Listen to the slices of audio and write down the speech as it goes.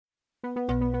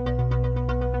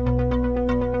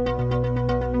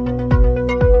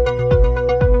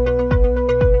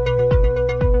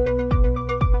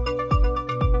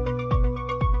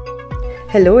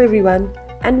Hello everyone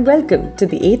and welcome to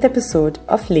the 8th episode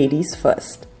of Ladies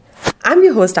First. I'm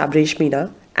your host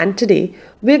Ashleigh and today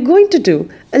we're going to do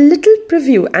a little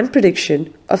preview and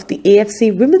prediction of the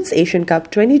AFC Women's Asian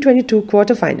Cup 2022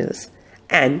 quarterfinals,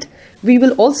 and we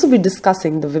will also be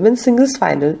discussing the women's singles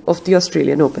final of the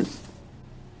Australian Open.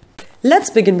 Let's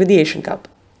begin with the Asian Cup.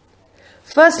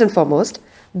 First and foremost,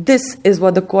 this is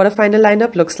what the quarterfinal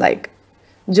lineup looks like.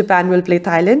 Japan will play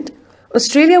Thailand,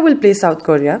 Australia will play South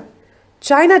Korea,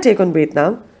 China take on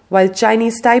Vietnam, while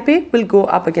Chinese Taipei will go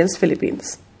up against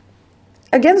Philippines.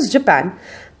 Against Japan,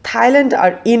 Thailand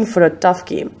are in for a tough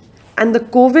game, and the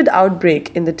COVID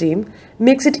outbreak in the team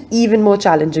makes it even more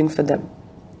challenging for them.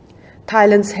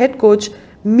 Thailand's head coach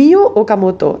Mio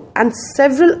Okamoto and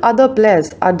several other players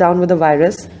are down with the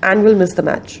virus and will miss the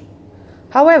match.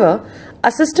 However,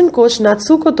 assistant coach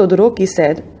Natsuko Todoroki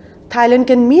said Thailand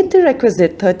can meet the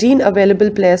requisite 13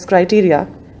 available players criteria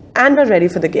and are ready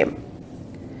for the game.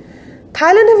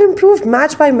 Thailand have improved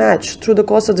match by match through the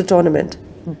course of the tournament,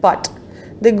 but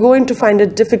they're going to find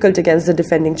it difficult against the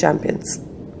defending champions.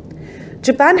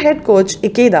 Japan head coach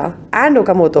Ikeda and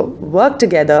Okamoto work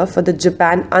together for the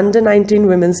Japan under-19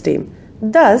 women's team.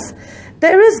 Thus,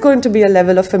 there is going to be a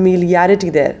level of familiarity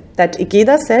there that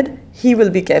Ikeda said he will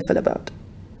be careful about.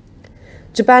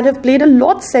 Japan have played a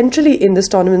lot centrally in this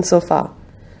tournament so far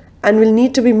and will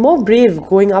need to be more brave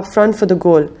going up front for the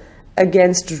goal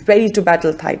against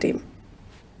ready-to-battle Thai team.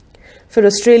 For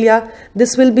Australia,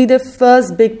 this will be their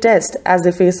first big test as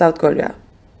they face South Korea.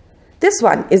 This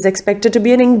one is expected to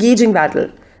be an engaging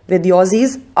battle, where the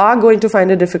Aussies are going to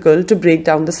find it difficult to break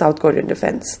down the South Korean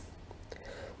defense.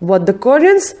 What the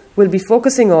Koreans will be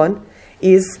focusing on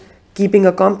is keeping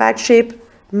a compact shape,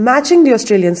 matching the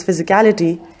Australians'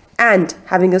 physicality, and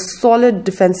having a solid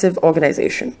defensive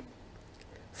organization.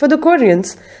 For the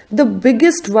Koreans, the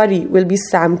biggest worry will be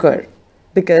Sam Kerr,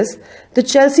 because the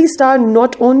Chelsea star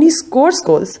not only scores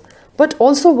goals, but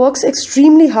also works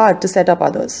extremely hard to set up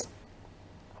others.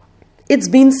 It's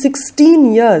been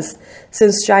 16 years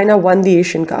since China won the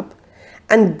Asian Cup,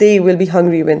 and they will be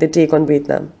hungry when they take on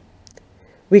Vietnam.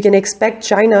 We can expect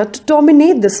China to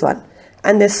dominate this one,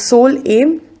 and their sole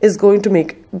aim is going to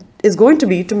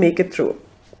be to make it through.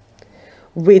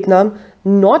 Vietnam,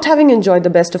 not having enjoyed the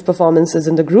best of performances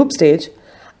in the group stage,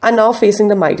 are now facing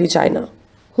the mighty China,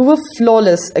 who were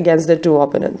flawless against their two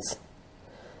opponents.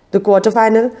 The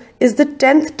quarterfinal is the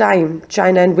 10th time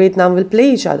China and Vietnam will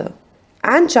play each other,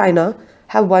 and China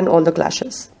have won all the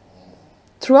clashes.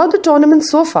 Throughout the tournament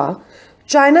so far,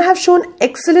 China have shown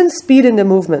excellent speed in their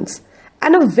movements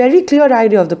and a very clear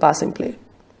idea of the passing play.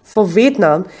 For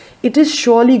Vietnam, it is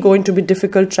surely going to be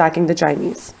difficult tracking the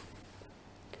Chinese.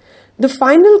 The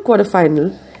final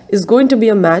quarterfinal is going to be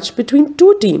a match between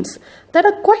two teams that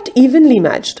are quite evenly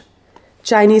matched.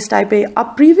 Chinese Taipei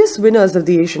are previous winners of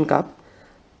the Asian Cup,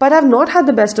 but have not had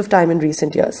the best of time in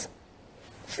recent years.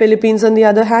 Philippines, on the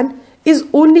other hand, is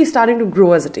only starting to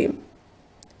grow as a team.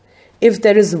 If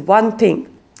there is one thing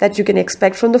that you can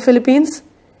expect from the Philippines,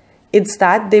 it's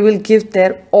that they will give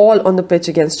their all on the pitch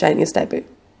against Chinese Taipei.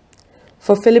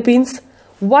 For Philippines,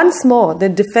 once more, their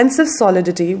defensive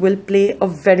solidity will play a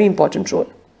very important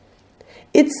role.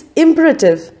 It's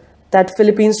imperative that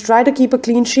Philippines try to keep a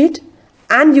clean sheet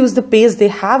and use the pace they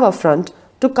have up front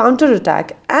to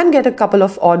counter-attack and get a couple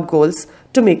of odd goals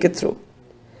to make it through.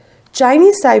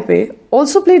 Chinese Taipei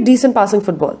also play decent passing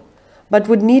football, but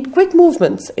would need quick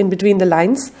movements in between the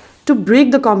lines to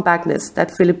break the compactness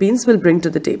that Philippines will bring to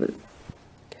the table.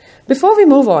 Before we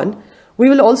move on, we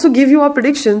will also give you our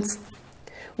predictions.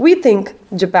 We think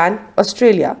Japan,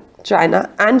 Australia, China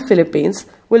and Philippines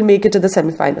will make it to the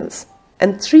semi-finals,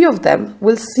 and 3 of them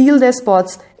will seal their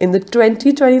spots in the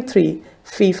 2023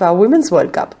 FIFA Women's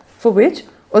World Cup, for which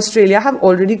Australia have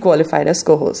already qualified as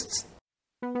co-hosts.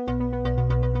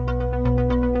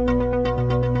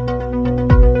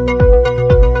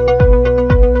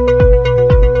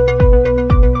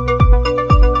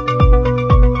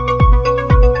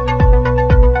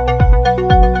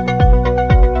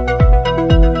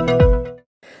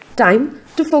 Time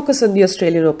to focus on the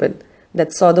Australian Open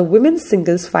that saw the women's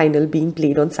singles final being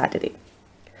played on Saturday.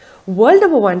 World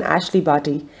number 1 Ashleigh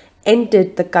Barty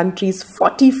ended the country's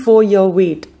 44-year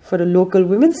wait for a local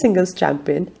women's singles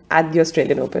champion at the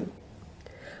Australian Open.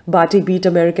 Barty beat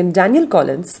American Danielle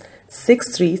Collins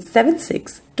 6-3,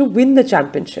 7-6 to win the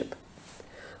championship.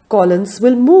 Collins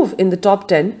will move in the top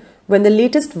 10 when the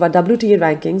latest WTA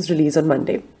rankings release on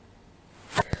Monday.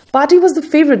 Barty was the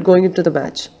favourite going into the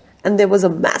match, and there was a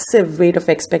massive weight of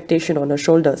expectation on her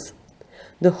shoulders.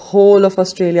 The whole of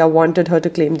Australia wanted her to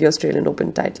claim the Australian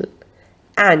Open title.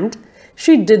 And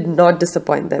she did not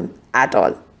disappoint them at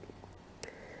all.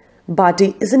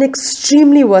 Barty is an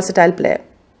extremely versatile player.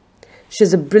 She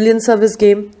has a brilliant service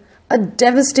game, a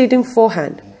devastating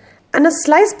forehand, and a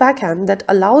slice backhand that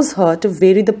allows her to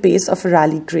vary the pace of a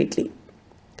rally greatly.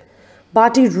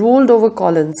 Barty rolled over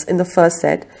Collins in the first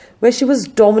set, where she was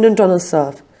dominant on her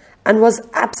serve and was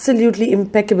absolutely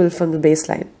impeccable from the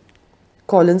baseline.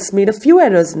 Collins made a few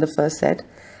errors in the first set,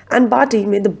 and Barty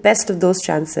made the best of those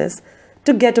chances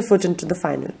to get a foot into the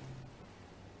final.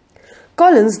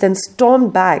 Collins then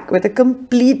stormed back with a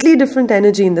completely different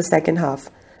energy in the second half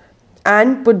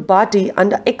and put Barty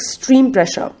under extreme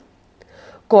pressure.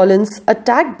 Collins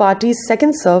attacked Barty's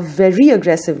second serve very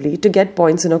aggressively to get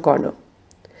points in her corner.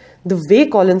 The way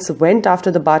Collins went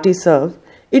after the Barty serve,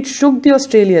 it shook the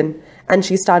Australian and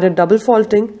she started double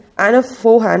faulting and her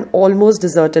forehand almost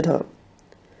deserted her.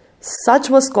 Such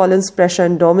was Collins' pressure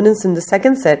and dominance in the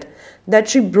second set that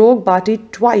she broke Barty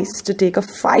twice to take a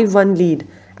 5-1 lead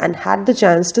and had the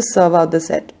chance to serve out the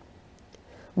set.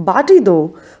 Barty,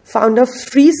 though, found a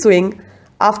free swing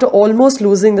after almost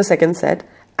losing the second set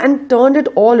and turned it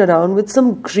all around with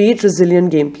some great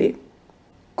resilient gameplay.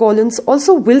 Collins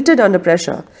also wilted under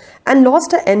pressure and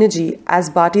lost her energy as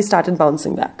Barty started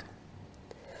bouncing back.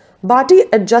 Barty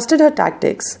adjusted her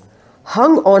tactics,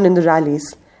 hung on in the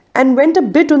rallies, and went a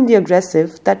bit on the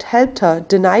aggressive that helped her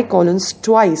deny Collins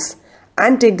twice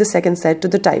and take the second set to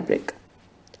the tiebreak.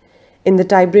 In the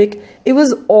tiebreak, it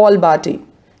was all Barty,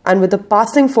 and with a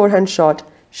passing forehand shot,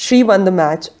 she won the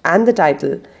match and the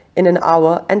title in an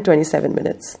hour and 27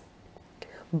 minutes.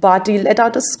 Barty let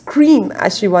out a scream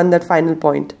as she won that final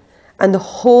point, and the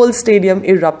whole stadium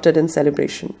erupted in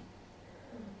celebration.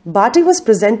 Barty was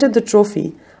presented the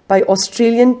trophy by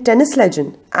Australian tennis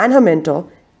legend and her mentor,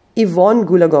 Yvonne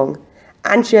Goolagong,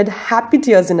 and she had happy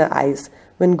tears in her eyes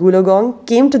when Goolagong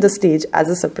came to the stage as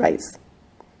a surprise.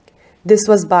 This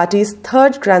was Barty's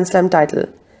third Grand Slam title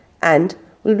and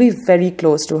will be very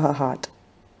close to her heart.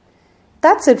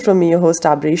 That's it from me, your host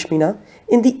Ashleigh Barty,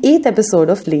 in the 8th episode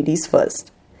of Ladies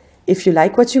First. If you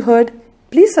like what you heard,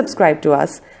 please subscribe to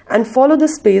us and follow the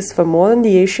space for more on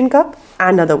the Asian Cup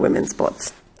and other women's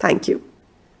sports. Thank you.